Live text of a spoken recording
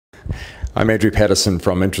I'm Andrew Patterson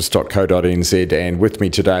from interest.co.nz, and with me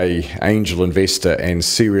today, angel investor and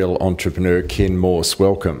serial entrepreneur Ken Morse.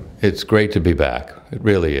 Welcome. It's great to be back. It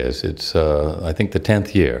really is. It's, I think, the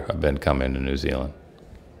 10th year I've been coming to New Zealand.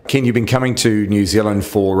 Ken, you've been coming to New Zealand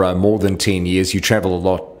for more than 10 years. You travel a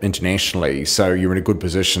lot internationally, so you're in a good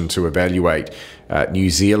position to evaluate New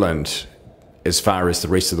Zealand as far as the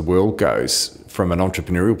rest of the world goes from an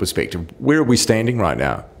entrepreneurial perspective. Where are we standing right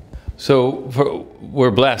now? So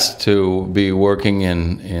we're blessed to be working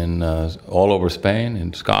in all over Spain,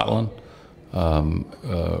 in Scotland,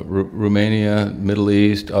 Romania, Middle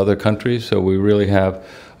East, other countries. So we really have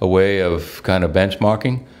a way of kind of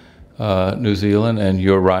benchmarking New Zealand. And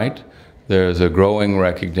you're right, there's a growing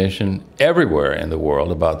recognition everywhere in the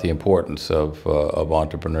world about the importance of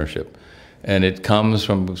entrepreneurship. And it comes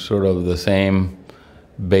from sort of the same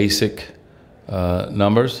basic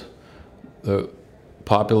numbers. The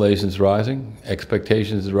population's rising,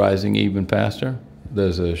 expectations is rising even faster.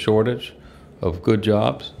 There's a shortage of good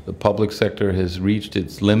jobs. The public sector has reached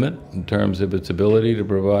its limit in terms of its ability to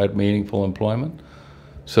provide meaningful employment.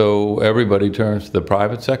 So everybody turns to the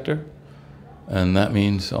private sector, and that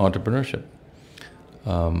means entrepreneurship.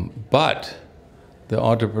 But the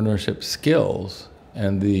entrepreneurship skills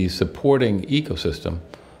and the supporting ecosystem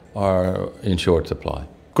are in short supply.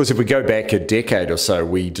 Because if we go back a decade or so,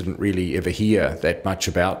 we didn't really ever hear that much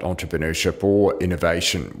about entrepreneurship or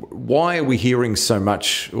innovation. Why are we hearing so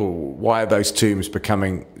much, or why are those terms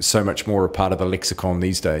becoming so much more a part of the lexicon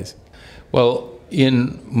these days? Well,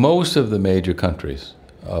 in most of the major countries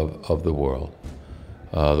of the world,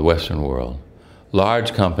 the Western world,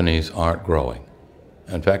 large companies aren't growing.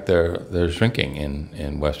 In fact, they're shrinking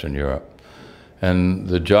in Western Europe. And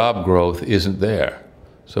the job growth isn't there.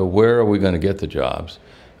 So where are we going to get the jobs?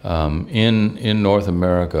 In North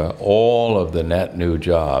America, all of the net new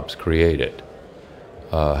jobs created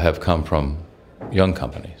have come from young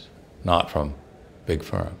companies, not from big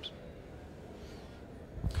firms.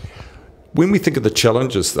 When we think of the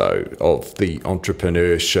challenges, though, of the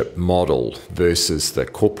entrepreneurship model versus the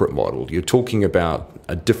corporate model, you're talking about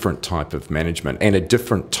a different type of management and a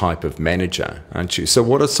different type of manager, aren't you? So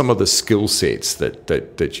what are some of the skill sets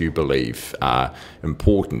that you believe are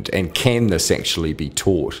important, and can this actually be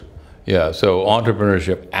taught? Yeah, so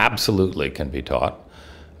entrepreneurship absolutely can be taught.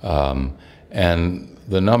 And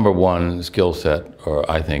the number one skill set, or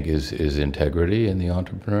I think, is integrity in the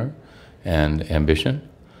entrepreneur, and ambition,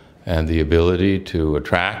 and the ability to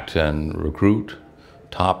attract and recruit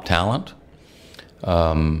top talent.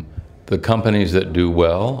 The companies that do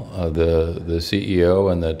well, the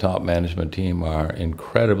CEO and the top management team are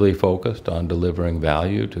incredibly focused on delivering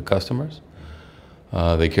value to customers.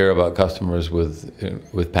 They care about customers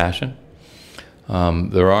with passion.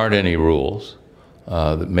 There aren't any rules.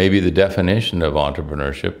 Maybe the definition of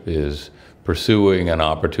entrepreneurship is pursuing an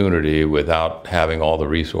opportunity without having all the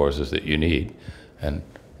resources that you need and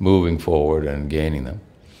moving forward and gaining them.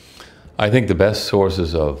 I think the best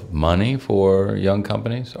sources of money for young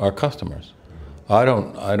companies are customers. I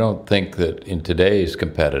don't think that in today's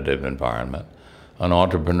competitive environment, an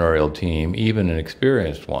entrepreneurial team, even an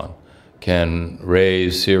experienced one, can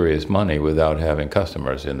raise serious money without having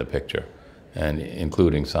customers in the picture, and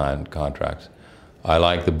including signed contracts. I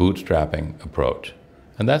like the bootstrapping approach,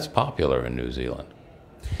 and that's popular in New Zealand.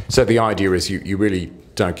 So the idea is you really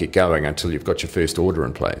don't get going until you've got your first order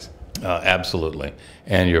in place. Absolutely,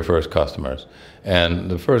 and your first customers. And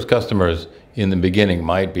the first customers in the beginning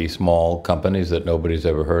might be small companies that nobody's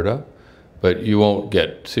ever heard of, but you won't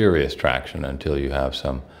get serious traction until you have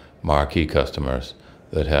some marquee customers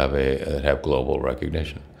that have global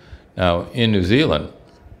recognition. Now, in New Zealand,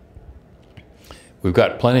 we've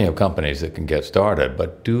got plenty of companies that can get started,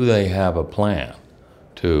 but do they have a plan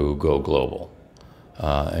to go global?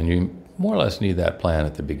 And you more or less need that plan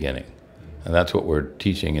at the beginning. And that's what we're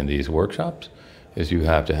teaching in these workshops, is you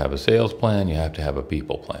have to have a sales plan, you have to have a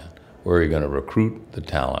people plan. Where are you going to recruit the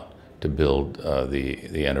talent to build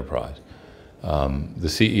the enterprise? The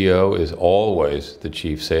CEO is always the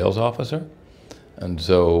chief sales officer. And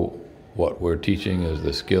so what we're teaching is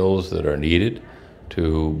the skills that are needed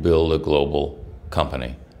to build a global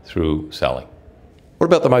company through selling. What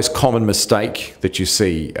about the most common mistake that you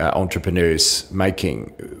see entrepreneurs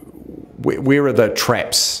making? Where are the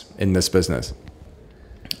traps in this business?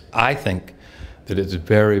 I think that it's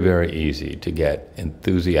very, very easy to get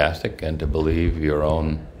enthusiastic and to believe your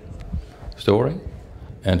own story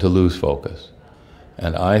and to lose focus.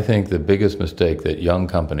 And I think the biggest mistake that young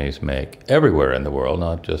companies make everywhere in the world,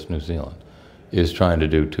 not just New Zealand, is trying to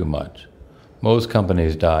do too much. Most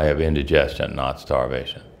companies die of indigestion, not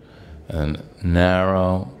starvation. And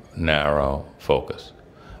narrow focus.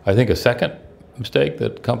 I think a second mistake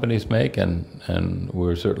that companies make, and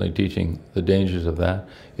we're certainly teaching the dangers of that,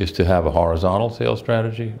 is to have a horizontal sales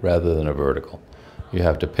strategy rather than a vertical. You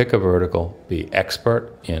have to pick a vertical, be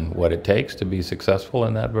expert in what it takes to be successful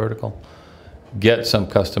in that vertical, get some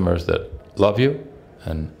customers that love you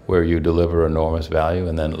and where you deliver enormous value,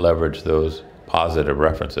 and then leverage those positive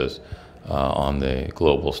references on the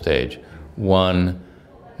global stage, one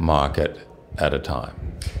market at a time.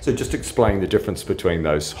 So just explain the difference between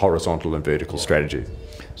those horizontal and vertical strategies.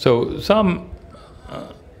 So some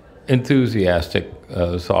enthusiastic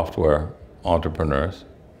software entrepreneurs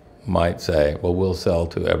might say, well, we'll sell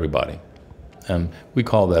to everybody. And we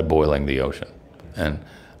call that boiling the ocean. And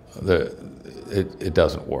it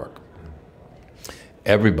doesn't work.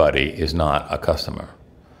 Everybody is not a customer.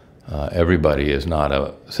 Everybody is not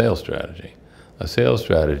a sales strategy. A sales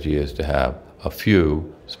strategy is to have a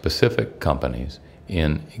few specific companies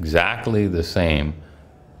in exactly the same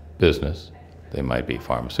business. They might be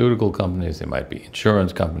pharmaceutical companies, they might be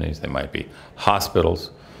insurance companies, they might be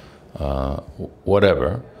hospitals,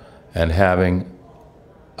 whatever, and having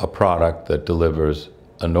a product that delivers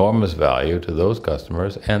enormous value to those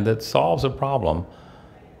customers and that solves a problem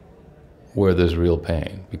where there's real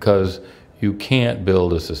pain. Because you can't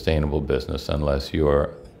build a sustainable business unless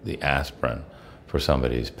you're the aspirin for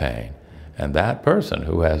somebody's pain. And that person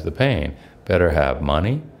who has the pain better have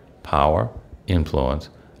money, power, influence,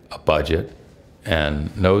 a budget,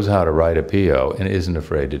 and knows how to write a PO and isn't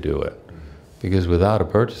afraid to do it. Because without a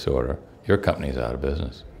purchase order, your company's out of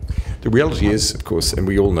business. The reality is, of course, and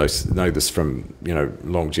we all know this from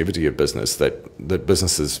longevity of business, that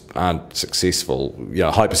businesses aren't successful.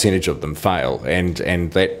 A high percentage of them fail, and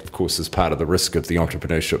that, of course, is part of the risk of the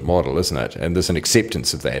entrepreneurship model, isn't it? And there's an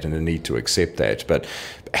acceptance of that and a need to accept that. But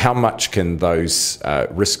how much can those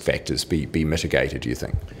risk factors be mitigated, do you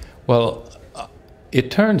think? Well,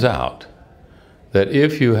 it turns out that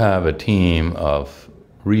if you have a team of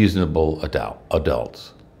reasonable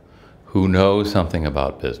adults who know something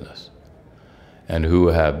about business and who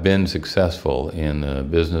have been successful in the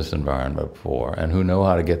business environment before and who know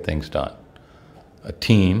how to get things done, a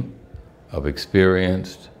team of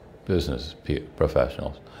experienced business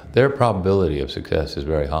professionals, their probability of success is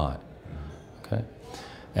very high. Okay?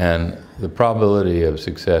 And the probability of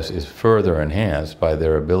success is further enhanced by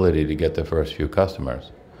their ability to get the first few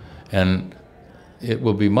customers. And it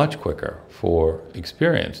will be much quicker for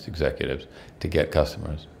experienced executives to get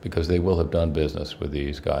customers because they will have done business with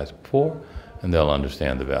these guys before and they'll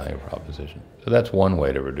understand the value proposition. So that's one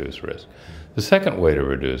way to reduce risk. The second way to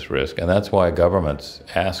reduce risk, and that's why governments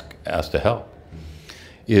ask to help,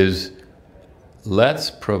 is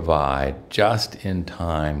let's provide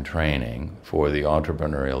just-in-time training for the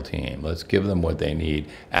entrepreneurial team. Let's give them what they need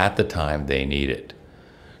at the time they need it.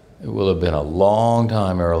 It will have been a long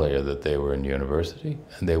time earlier that they were in university,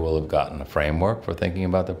 and they will have gotten a framework for thinking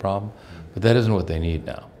about the problem, but that isn't what they need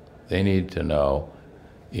now. They need to know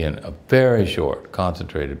in a very short,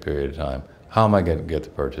 concentrated period of time, how am I going to get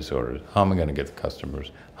the purchase orders? How am I going to get the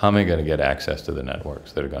customers? How am I going to get access to the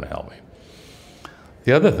networks that are going to help me?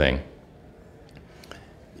 The other thing,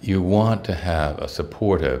 you want to have a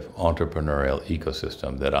supportive entrepreneurial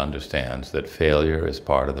ecosystem that understands that failure is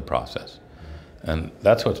part of the process. And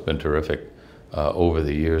that's what's been terrific over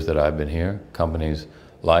the years that I've been here. Companies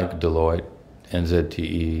like Deloitte,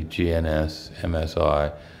 NZTE, GNS,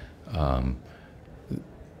 MSI,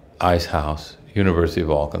 Ice House, University of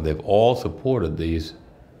Auckland, they've all supported these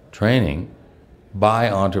training by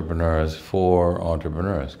entrepreneurs for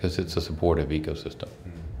entrepreneurs because it's a supportive ecosystem.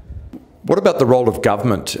 What about the role of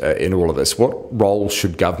government in all of this? What role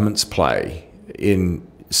should governments play in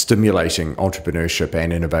stimulating entrepreneurship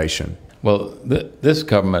and innovation? Well, this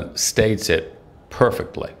government states it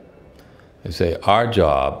perfectly. They say, our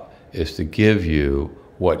job is to give you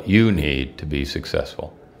what you need to be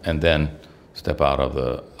successful, and then step out of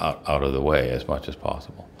the way as much as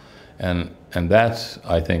possible. And that's,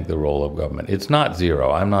 I think, the role of government. It's not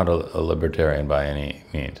zero. I'm not a libertarian by any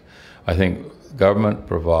means. I think government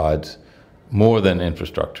provides more than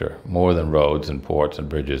infrastructure, more than roads and ports and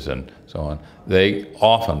bridges and so on. They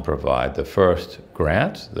often provide the first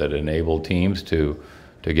grants that enable teams to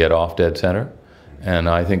get off dead center. And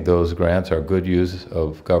I think those grants are good use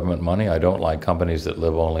of government money. I don't like companies that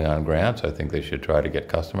live only on grants. I think they should try to get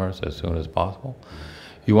customers as soon as possible.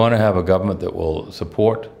 You want to have a government that will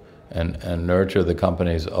support and nurture the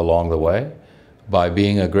companies along the way by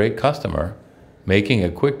being a great customer, making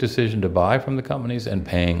a quick decision to buy from the companies and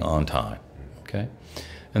paying on time. Okay?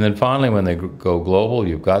 And then finally, when they go global,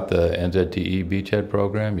 you've got the NZTE Beachhead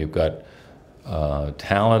program, you've got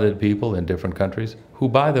talented people in different countries who,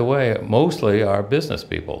 by the way, mostly are business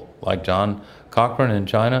people. Like John Cochran in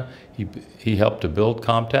China, he helped to build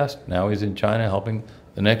Comtest. Now he's in China helping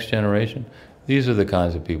the next generation. These are the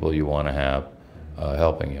kinds of people you want to have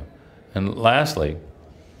helping you. And lastly,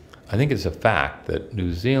 I think it's a fact that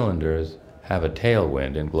New Zealanders have a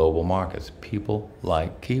tailwind in global markets. People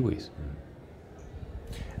like Kiwis.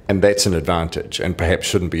 And that's an advantage, and perhaps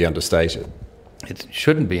shouldn't be understated. It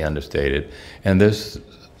shouldn't be understated. And there's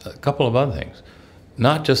a couple of other things.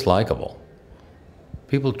 Not just likable.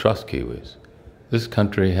 People trust Kiwis. This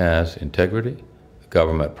country has integrity.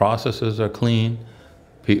 Government processes are clean.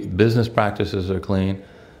 Business practices are clean.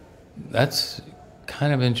 That's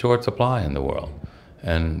kind of in short supply in the world.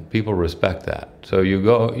 And people respect that. So you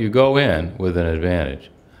go in with an advantage.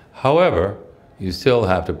 However, you still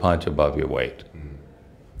have to punch above your weight.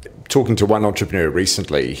 Talking to one entrepreneur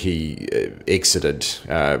recently, he exited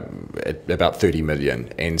at about 30 million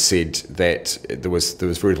and said that there was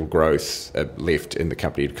very little growth left in the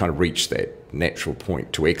company. It kind of reached that natural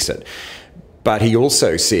point to exit. But he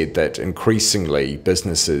also said that increasingly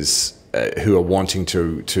businesses who are wanting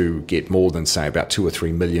to get more than, say, about $2 or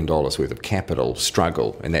 $3 million worth of capital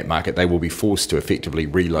struggle in that market. They will be forced to effectively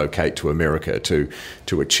relocate to America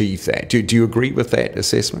to achieve that. Do you agree with that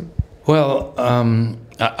assessment? Well,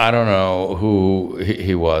 I don't know who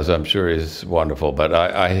he was. I'm sure he's wonderful, but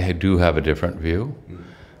I do have a different view.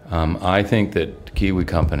 I think that Kiwi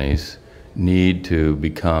companies need to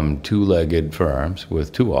become two-legged firms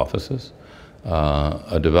with two offices,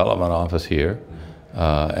 a development office here,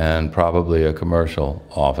 and probably a commercial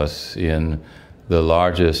office in the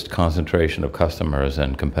largest concentration of customers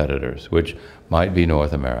and competitors, which might be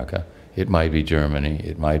North America, it might be Germany,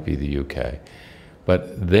 it might be the UK.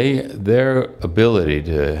 But their ability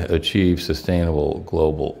to achieve sustainable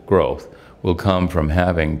global growth will come from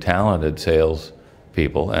having talented sales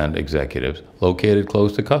people and executives located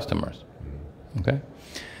close to customers. Okay?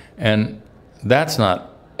 And that's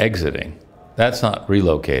not exiting. That's not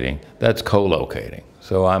relocating. That's co-locating.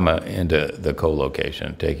 So I'm into the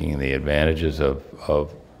co-location, taking the advantages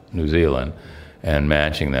of New Zealand and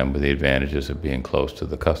matching them with the advantages of being close to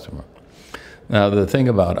the customer. Now, the thing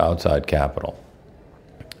about outside capital,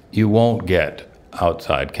 you won't get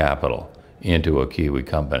outside capital into a Kiwi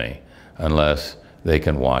company unless they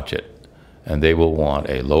can watch it. And they will want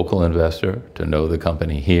a local investor to know the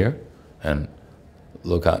company here and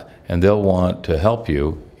look out, and they'll want to help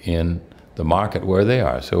you in the market where they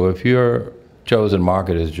are. So if your chosen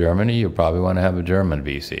market is Germany, you probably want to have a German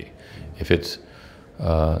VC. If it's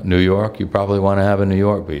New York, you probably want to have a New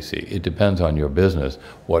York VC. It depends on your business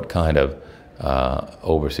what kind of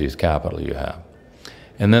overseas capital you have.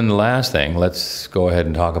 And then the last thing, let's go ahead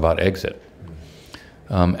and talk about exit.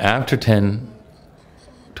 After 10,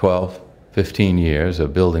 12, 15 years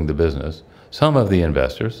of building the business, some of the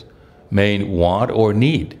investors may want or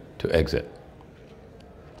need to exit.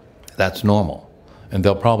 That's normal. And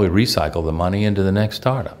they'll probably recycle the money into the next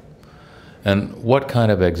startup. And what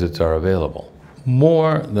kind of exits are available?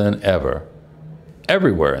 More than ever,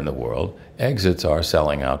 everywhere in the world, exits are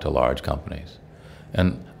selling out to large companies.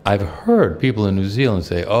 And I've heard people in New Zealand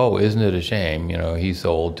say, oh, isn't it a shame, he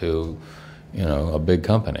sold to, a big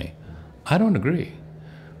company. I don't agree.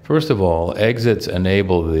 First of all, exits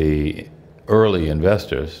enable the early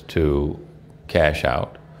investors to cash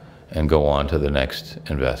out and go on to the next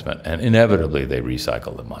investment. And inevitably, they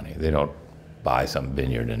recycle the money. They don't buy some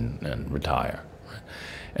vineyard and retire.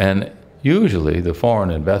 And usually, the foreign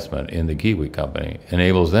investment in the Kiwi company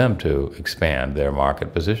enables them to expand their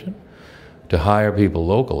market position, to hire people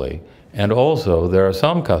locally. And also, there are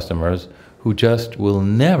some customers who just will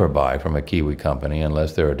never buy from a Kiwi company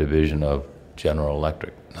unless they're a division of General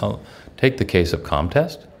Electric. Now, take the case of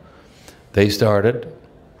Comtest. They started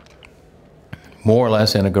more or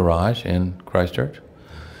less in a garage in Christchurch.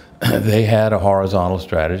 They had a horizontal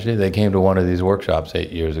strategy. They came to one of these workshops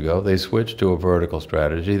 8 years ago. They switched to a vertical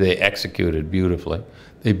strategy. They executed beautifully.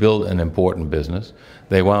 They built an important business.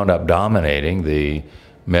 They wound up dominating the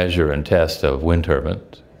measure and test of wind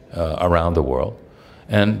turbines around the world.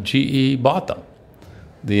 And GE bought them.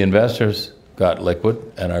 The investors got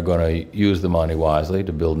liquid and are going to use the money wisely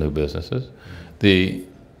to build new businesses. The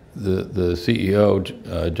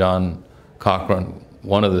CEO, John Cochran,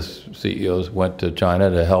 one of the CEOs, went to China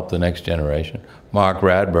to help the next generation. Mark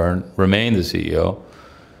Radburn remained the CEO.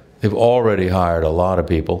 They've already hired a lot of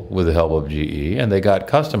people with the help of GE, and they got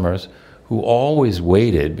customers who always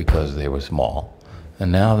waited because they were small.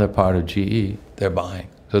 And now they're part of GE, they're buying.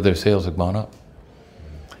 So their sales have gone up.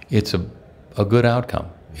 It's a good outcome,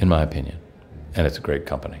 in my opinion, and it's a great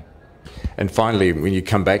company. And finally, when you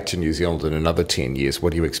come back to New Zealand in another 10 years,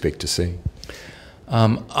 what do you expect to see?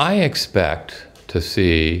 I expect to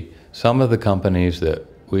see some of the companies that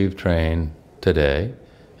we've trained today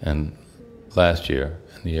and last year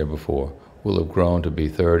and the year before will have grown to be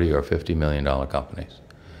 $30 or $50 million companies.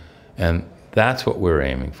 And that's what we're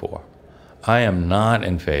aiming for. I am not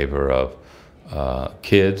in favor of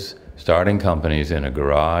kids starting companies in a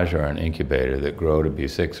garage or an incubator that grow to be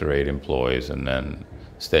 6 or 8 employees and then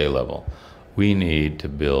stay level. We need to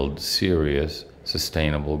build serious,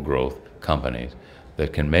 sustainable growth companies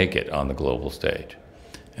that can make it on the global stage.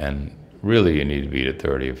 And really you need to be at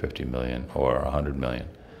 30 or 50 million or 100 million.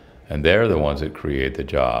 And they're the ones that create the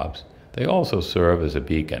jobs. They also serve as a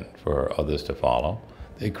beacon for others to follow.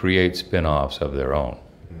 They create spin-offs of their own.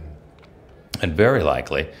 And very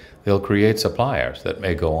likely, they'll create suppliers that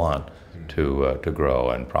may go on to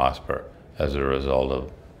grow and prosper as a result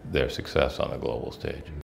of their success on the global stage.